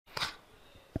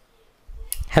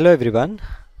Hello everyone.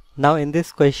 Now in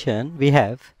this question we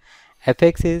have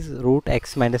fx is root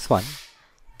x minus 1,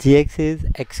 gx is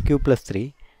x cube plus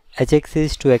 3, hx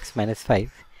is 2x minus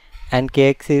 5 and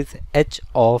kx is h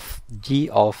of g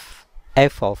of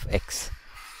f of x.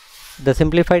 The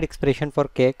simplified expression for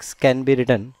kx can be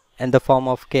written in the form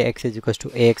of kx is equals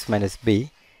to ax minus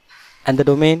b, and the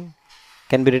domain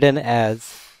can be written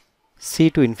as c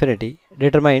to infinity.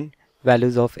 Determine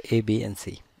values of a, b and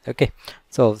c. Okay,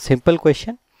 so simple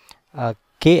question.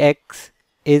 Kx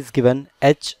is given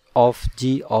h of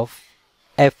g of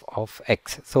f of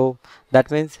x, so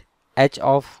that means h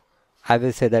of, I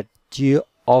will say that g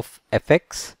of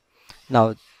fx.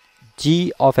 Now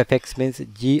g of fx means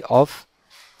g of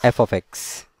f of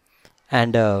x,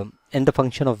 and in the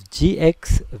function of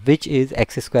gx, which is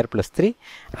x square plus 3,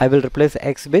 I will replace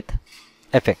x with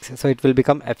fx, so it will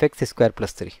become fx square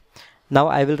plus 3. Now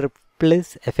I will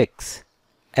replace fx.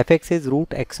 Fx is root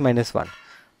x minus 1,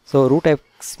 so root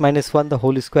x minus 1 the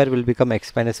whole square will become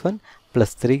x minus 1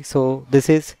 plus 3, so this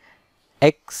is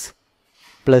x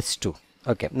plus 2.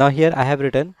 Okay, now here I have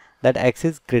written that x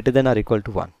is greater than or equal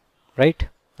to 1, right?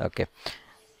 Okay,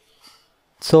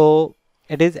 so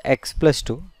it is x plus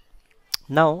 2.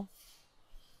 Now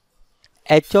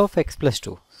h of x plus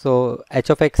 2, so h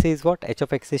of x is what? H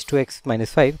of x is 2x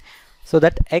minus 5, so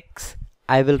that x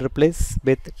I will replace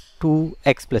with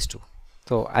 2x plus 2.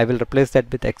 So I will replace that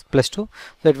with x plus 2,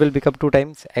 so it will become 2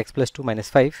 times x plus 2 minus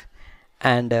 5,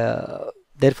 and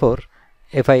therefore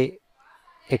if I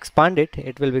expand it,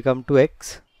 it will become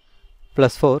 2x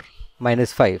plus 4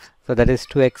 minus 5, so that is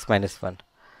 2x minus 1.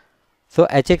 So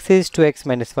hx is 2x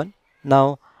minus 1.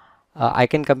 Now I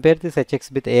can compare this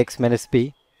hx with ax minus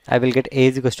b. I will get a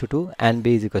is equals to 2 and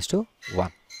b is equals to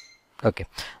 1. Okay,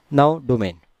 now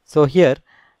domain. So here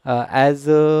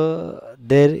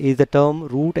there is the term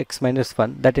root x minus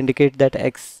 1, that indicates that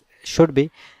x should be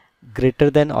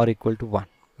greater than or equal to 1.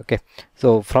 Okay,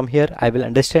 so from here I will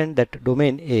understand that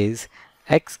domain is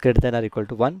x greater than or equal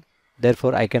to 1.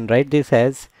 Therefore I can write this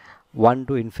as 1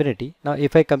 to infinity. Now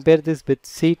if I compare this with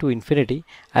c to infinity,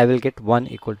 I will get 1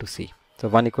 equal to c. So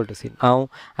 1 equal to c. Now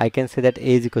I can say that a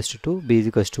is equals to 2, b is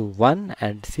equals to 1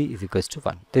 and c is equals to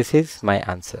 1. This is my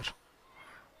answer.